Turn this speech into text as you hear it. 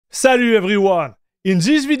Salut everyone! In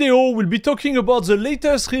this video, we'll be talking about the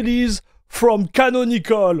latest release from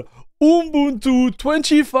Canonical, Ubuntu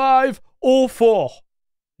 25.04.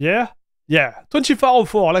 Yeah? Yeah,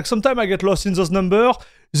 25.04. Like sometimes I get lost in those numbers.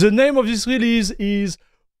 The name of this release is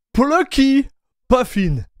Plucky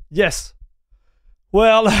Puffin. Yes.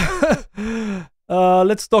 Well,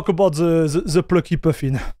 let's talk about the Plucky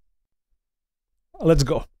Puffin. Let's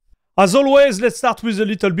go. As always, let's start with a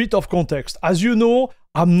little bit of context. As you know,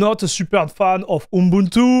 I'm not a super fan of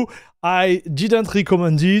Ubuntu. I didn't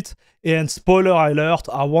recommend it. And spoiler alert,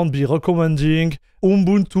 I won't be recommending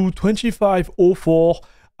Ubuntu 25.04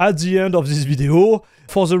 at the end of this video.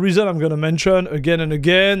 For the reason I'm going to mention again and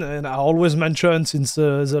again. And I always mention since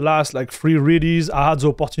the last like 3 releases, I had the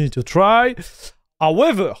opportunity to try.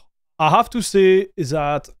 However, I have to say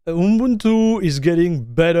that Ubuntu is getting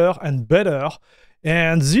better and better.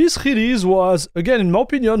 And this release was, again, in my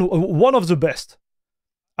opinion, one of the best.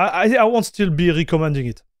 I won't still be recommending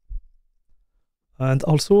it. And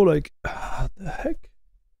also, like, what the heck?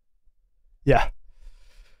 Yeah,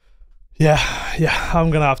 I'm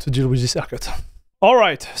gonna have to deal with this haircut.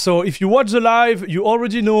 Alright, so if you watch the live, you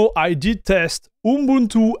already know I did test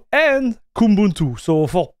Ubuntu and Kubuntu. So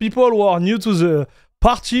for people who are new to the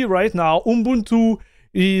party right now, Ubuntu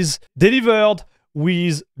is delivered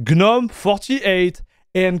with GNOME 48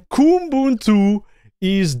 and Kubuntu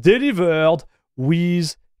is delivered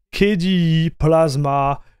with KDE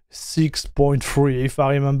Plasma 6.3 if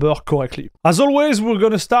I remember correctly. As always, we're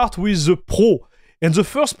gonna start with the Pro. And the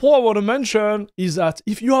first Pro I want to mention is that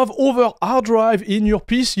if you have over hard drive in your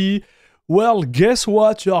PC, well, guess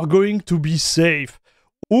what? You are going to be safe.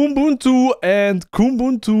 Ubuntu and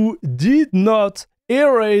Kubuntu did not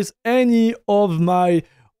erase any of my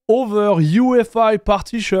over UEFI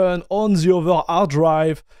partition on the over hard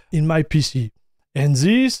drive in my PC. And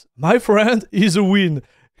this, my friend, is a win.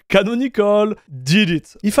 Canonical did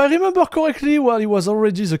it. If I remember correctly, well, it was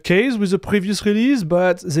already the case with the previous release,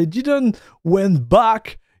 but they didn't went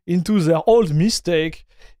back into their old mistake.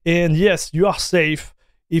 And yes, you are safe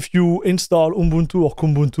if you install Ubuntu or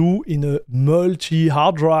Kubuntu in a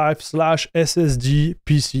multi-hard drive / SSD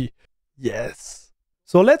PC. Yes.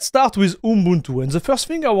 So let's start with Ubuntu. And the first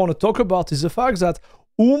thing I want to talk about is the fact that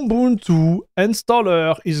Ubuntu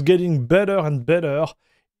installer is getting better and better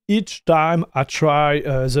each time I try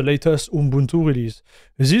the latest Ubuntu release.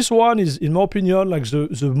 This one is, in my opinion, like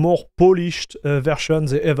the more polished version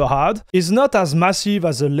they ever had. It's not as massive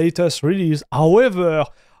as the latest release. However,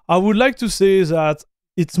 I would like to say that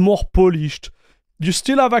it's more polished. You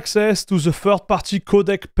still have access to the third-party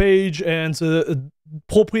codec page and the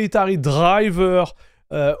proprietary driver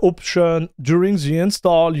option during the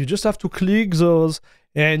install. You just have to click those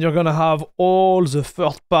and you're gonna have all the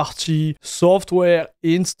third-party software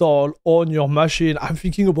installed on your machine. I'm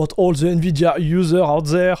thinking about all the NVIDIA users out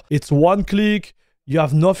there. It's one click, you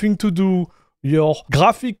have nothing to do. Your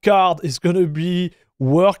graphic card is gonna be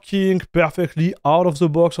working perfectly out of the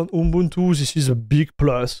box on Ubuntu. This is a big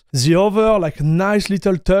plus. The other like nice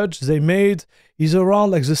little touch they made is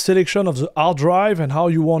around like the selection of the hard drive and how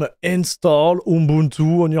you want to install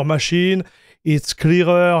Ubuntu on your machine. It's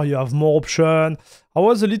clearer, you have more options. I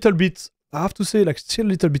was a little bit, I have to say, like still a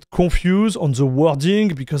little bit confused on the wording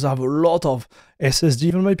because I have a lot of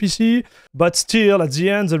SSD on my PC. But still, at the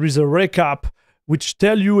end, there is a recap which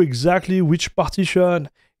tell you exactly which partition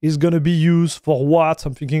is going to be used for what.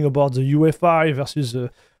 I'm thinking about the UEFI versus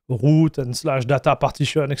the root and / data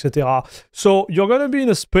partition, etc. So you're going to be in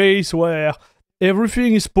a space where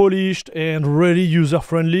everything is polished and really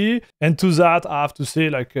user-friendly. And to that, I have to say,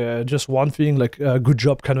 like, just one thing, like, good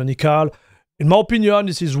job, Canonical. In my opinion,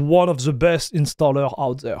 this is one of the best installers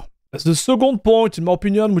out there. The second point, in my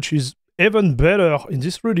opinion, which is even better in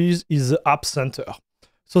this release, is the App Center.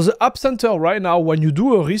 So the App Center right now, when you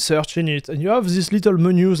do a research in it, and you have these little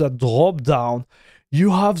menus that drop down,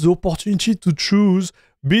 you have the opportunity to choose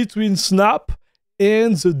between Snap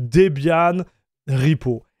and the Debian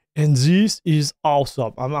repo. And this is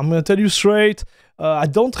awesome. I'm going to tell you straight, I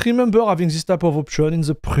don't remember having this type of option in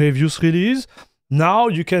the previous release. Now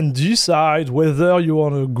you can decide whether you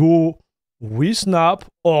want to go with Snap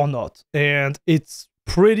or not. And it's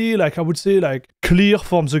pretty, like I would say, like clear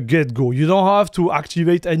from the get-go. You don't have to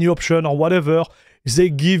activate any option or whatever. They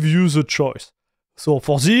give you the choice. So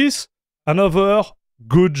for this, another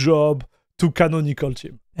good job to Canonical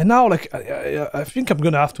team. And now, like, I think I'm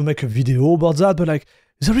going to have to make a video about that, but like,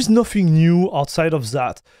 there is nothing new outside of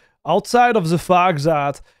that. Outside of the fact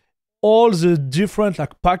that all the different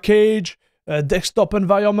like package, desktop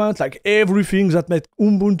environment, like everything that made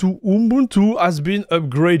Ubuntu has been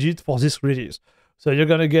upgraded for this release. So you're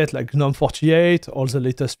gonna get like GNOME 48, all the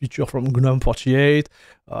latest feature from GNOME 48,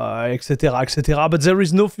 etc., etc. But there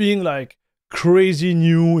is nothing like crazy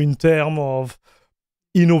new in terms of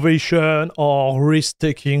innovation or risk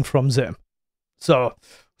taking from them. So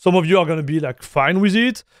some of you are gonna be like fine with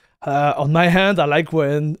it. On my hand, I like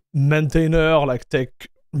when maintainer like take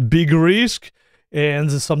big risk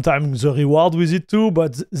and sometimes the reward with it too,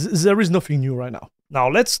 but there is nothing new right now. Now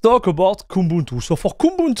let's talk about Kubuntu. So for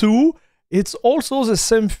Kubuntu, it's also the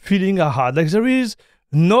same feeling I had. Like there is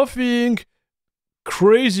nothing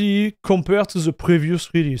crazy compared to the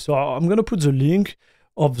previous release. So I'm gonna put the link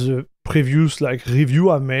of the previous like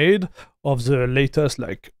review I made of the latest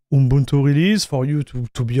like Ubuntu release for you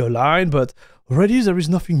to be aligned, but already there is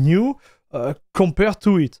nothing new compared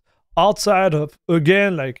to it. Outside of,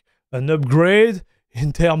 again, like an upgrade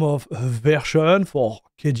in terms of version for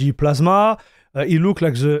KG Plasma. It looks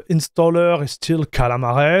like the installer is still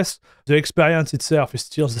Calamares. The experience itself is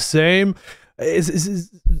still the same.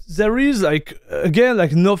 There is like, again,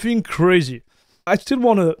 like nothing crazy. I still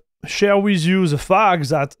want to share with you the fact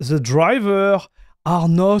that the driver are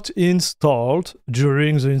not installed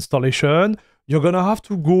during the installation. You're gonna have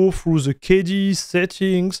to go through the KDE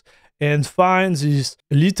settings and find this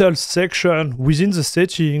little section within the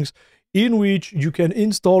settings in which you can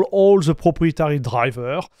install all the proprietary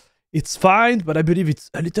driver. It's fine, but I believe it's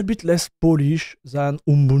a little bit less polished than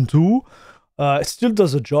Ubuntu. It still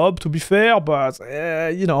does the job, to be fair, but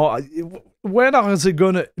you know, when are they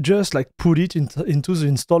gonna just like put it into the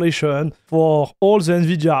installation for all the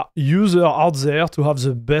NVIDIA users out there to have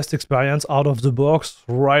the best experience out of the box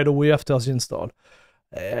right away after the install?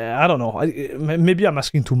 I don't know. Maybe I'm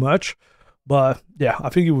asking too much, but yeah, I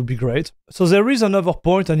think it would be great. So there is another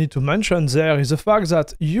point I need to mention there is the fact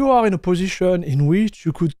that you are in a position in which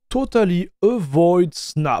you could totally avoid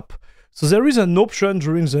snap. So there is an option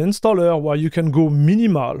during the installer where you can go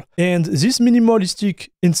minimal. And this minimalistic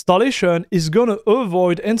installation is gonna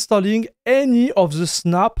avoid installing any of the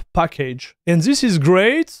snap package. And this is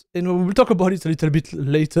great. And we'll talk about it a little bit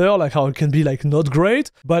later, like how it can be like not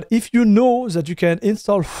great. But if you know that you can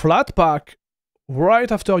install Flatpak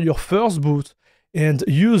right after your first boot and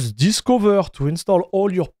use Discover to install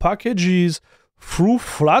all your packages through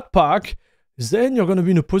Flatpak, then you're gonna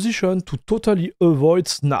be in a position to totally avoid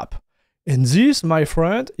snap. And this, my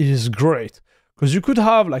friend, is great because you could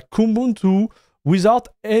have like Kubuntu without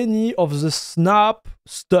any of the snap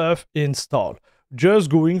stuff installed,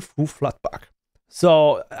 just going through Flatpak.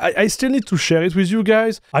 So I still need to share it with you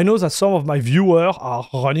guys. I know that some of my viewers are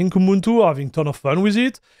running Kubuntu, having a ton of fun with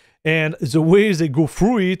it. And the way they go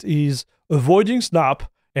through it is avoiding snap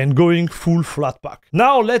and going full Flatpak.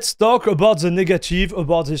 Now let's talk about the negative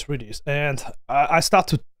about this release. And I start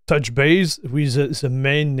to touch base with the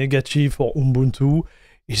main negative for Ubuntu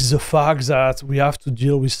is the fact that we have to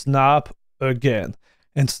deal with snap again.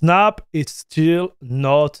 And snap is still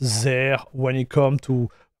not there when it comes to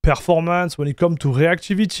performance, when it comes to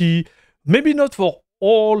reactivity. Maybe not for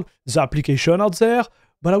all the applications out there,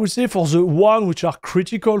 but I would say for the one which are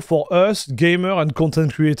critical for us, gamer and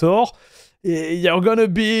content creator, you're gonna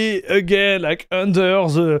be, again, like under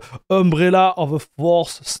the umbrella of a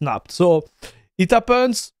forced snap. So it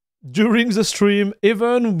happens during the stream,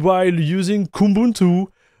 even while using Kubuntu,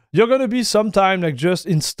 you're gonna be sometime like just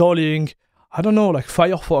installing, I don't know, like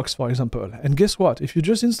Firefox, for example. And guess what? If you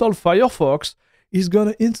just install Firefox, it's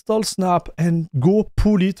gonna install Snap and go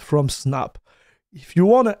pull it from Snap. If you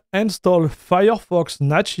wanna install Firefox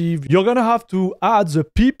native, you're gonna have to add the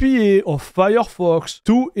PPA of Firefox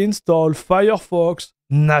to install Firefox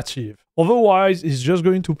native. Otherwise, it's just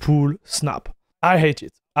going to pull Snap. I hate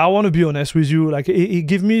it. I want to be honest with you, like it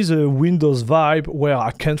gives me the Windows vibe where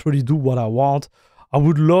I can't really do what I want. I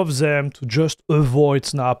would love them to just avoid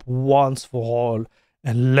snap once for all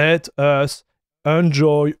and let us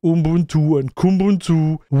enjoy Ubuntu and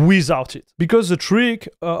Kubuntu without it. Because the trick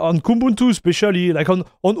on Kubuntu especially, like on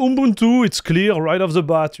Ubuntu, it's clear right off the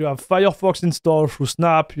bat, you have Firefox installed through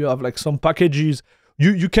Snap, you have like some packages,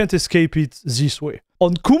 you can't escape it this way.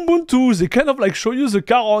 On Kubuntu, they kind of like show you the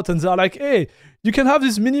carrot and they're like, hey, you can have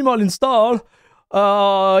this minimal install,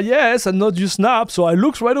 yes, and not use Snap. So I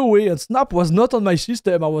looked right away and Snap was not on my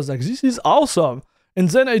system. I was like, this is awesome. And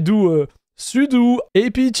then I do a sudo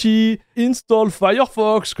apt install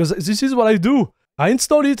Firefox, because this is what I do. I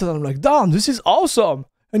install it and I'm like, damn, this is awesome.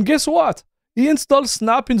 And guess what? He installed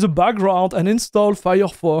Snap in the background and installed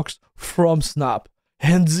Firefox from Snap.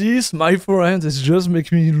 And this, my friend, is just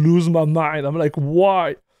making me lose my mind. I'm like,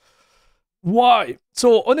 why? Why?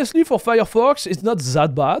 So honestly, for Firefox, it's not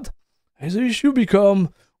that bad. And the issue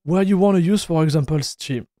become where you want to use, for example,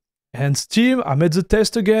 Steam. And Steam, I made the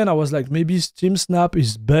test again. I was like, maybe Steam Snap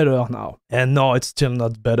is better now. And no, it's still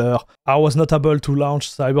not better. I was not able to launch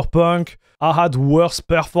Cyberpunk. I had worse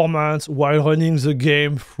performance while running the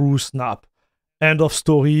game through Snap. End of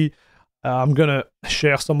story. I'm gonna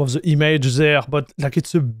share some of the images there, but like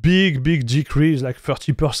it's a big decrease, like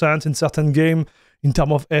 30% in certain game in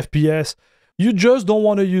terms of FPS. You just don't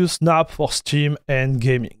want to use Snap for Steam and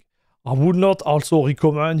gaming. I would not also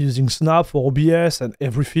recommend using Snap for OBS and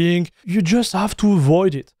everything. You just have to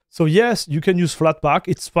avoid it. So yes, you can use Flatpak.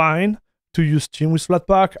 It's fine to use Steam with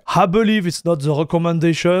Flatpak. I believe it's not the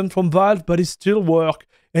recommendation from Valve, but it still works.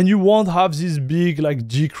 And you won't have this big like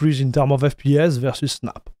decrease in terms of FPS versus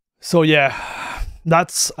Snap. So yeah,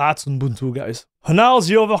 that's Ubuntu, guys. Now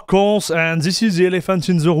the other cons, and this is the elephant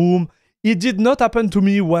in the room. It did not happen to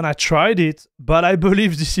me when I tried it, but I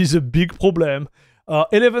believe this is a big problem.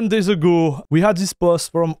 11 days ago, we had this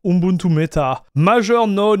post from Ubuntu Meta. Major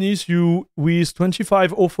known issue with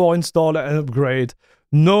 2504 install and upgrade.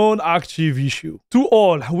 Known active issue. To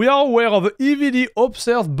all, we are aware of an EVD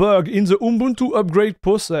observed bug in the Ubuntu upgrade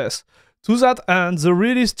process. To that end, the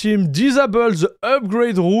release team disabled the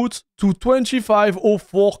upgrade route to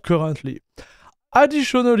 2504 currently.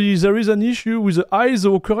 Additionally, there is an issue with the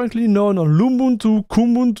ISO currently known on Ubuntu,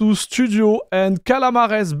 Kubuntu, Studio, and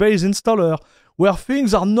Calamares-based installer, where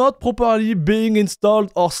things are not properly being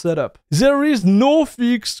installed or set up. There is no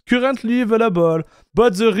fix currently available,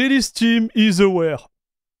 but the release team is aware.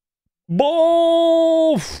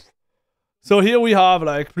 Both! So here we have,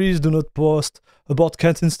 like, please do not post about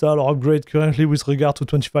can't install or upgrade currently with regard to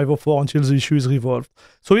 2504 until the issue is resolved.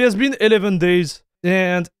 So it has been 11 days,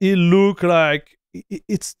 and it looked like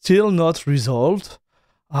it's still not resolved.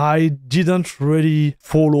 I didn't really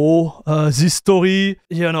follow this story.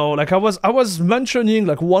 You know, like I was mentioning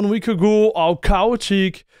like 1 week ago how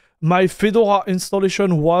chaotic my Fedora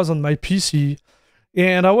installation was on my PC.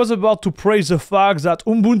 And I was about to praise the fact that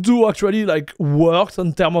Ubuntu actually like worked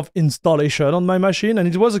in terms of installation on my machine, and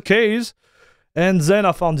it was the case. And then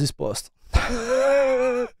I found this post.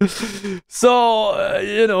 So,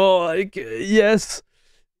 you know, like, yes,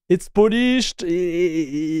 it's polished,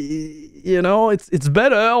 you know, it's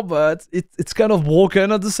better, but it's kind of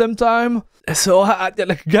broken at the same time. So,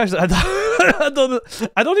 like, guys, I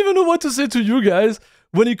don't even know what to say to you guys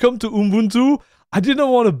when it comes to Ubuntu. I didn't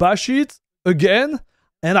want to bash it again,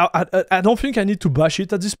 and I don't think I need to bash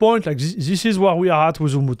it at this point. Like, this is where we are at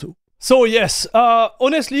with Ubuntu. So yes,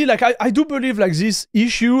 honestly, like I do believe like this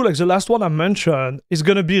issue, like the last one I mentioned, is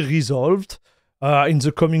gonna be resolved in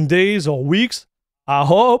the coming days or weeks. I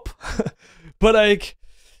hope. But like,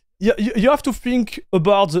 you have to think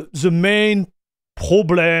about the main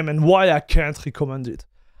problem and why I can't recommend it.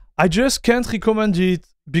 I just can't recommend it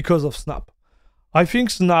because of Snap. I think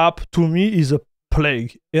Snap, to me, is a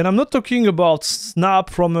plague. And I'm not talking about Snap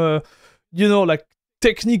from a, you know, like,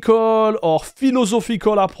 technical or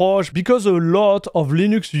philosophical approach, because a lot of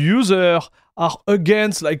Linux users are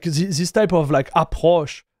against like this type of like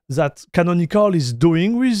approach that Canonical is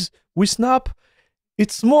doing with Snap.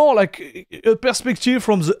 It's more like a perspective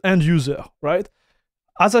from the end user, right?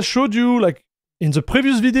 As I showed you like in the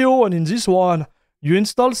previous video and in this one, you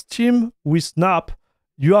install Steam with Snap,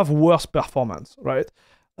 you have worse performance, right?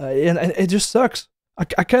 And it just sucks.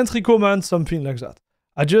 I can't recommend something like that.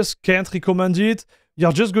 I just can't recommend it.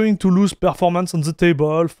 You're just going to lose performance on the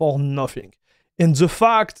table for nothing. And the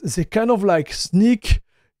fact they kind of like sneak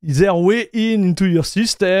their way into your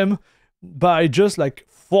system by just like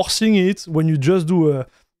forcing it when you just do a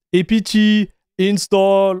apt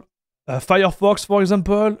install Firefox, for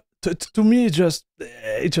example, to me it just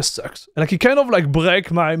sucks. Like it kind of like break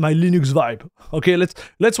my Linux vibe. Okay,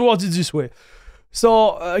 let's word it this way.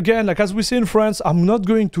 So again, like as we say in France, I'm not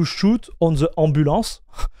going to shoot on the ambulance.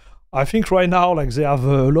 I think right now, like they have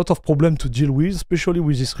a lot of problems to deal with, especially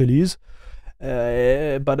with this release.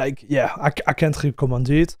 But like, yeah, I can't recommend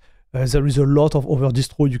it. There is a lot of other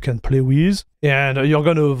distro you can play with, and you're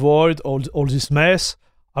gonna avoid all this mess.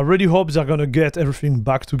 I really hope they're gonna get everything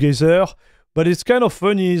back together. But it's kind of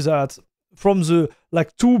funny that from the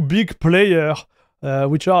like two big players,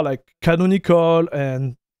 which are like Canonical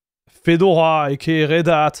and Fedora, aka Red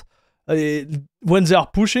Hat, when they are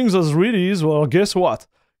pushing those releases, well, guess what?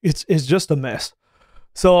 It's just a mess.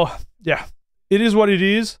 So yeah, it is what it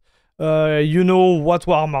is. You know what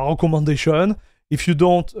were my recommendation. If you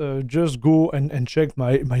don't, just go and check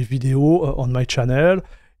my video on my channel,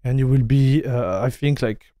 and you will be, I think,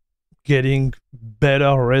 like getting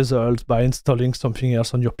better results by installing something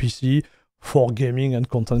else on your PC for gaming and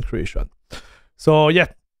content creation. So yeah,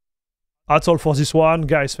 that's all for this one,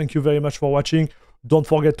 guys. Thank you very much for watching. Don't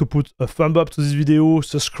forget to put a thumb up to this video,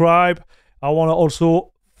 subscribe. I want to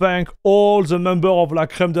also thank all the members of La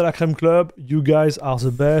Crème de la Crème Club. You guys are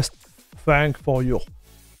the best. Thank for your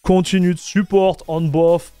continued support on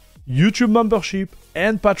both YouTube membership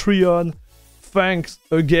and Patreon. Thanks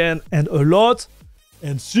again and a lot.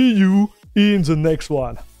 And see you in the next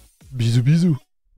one. Bisous, bisous.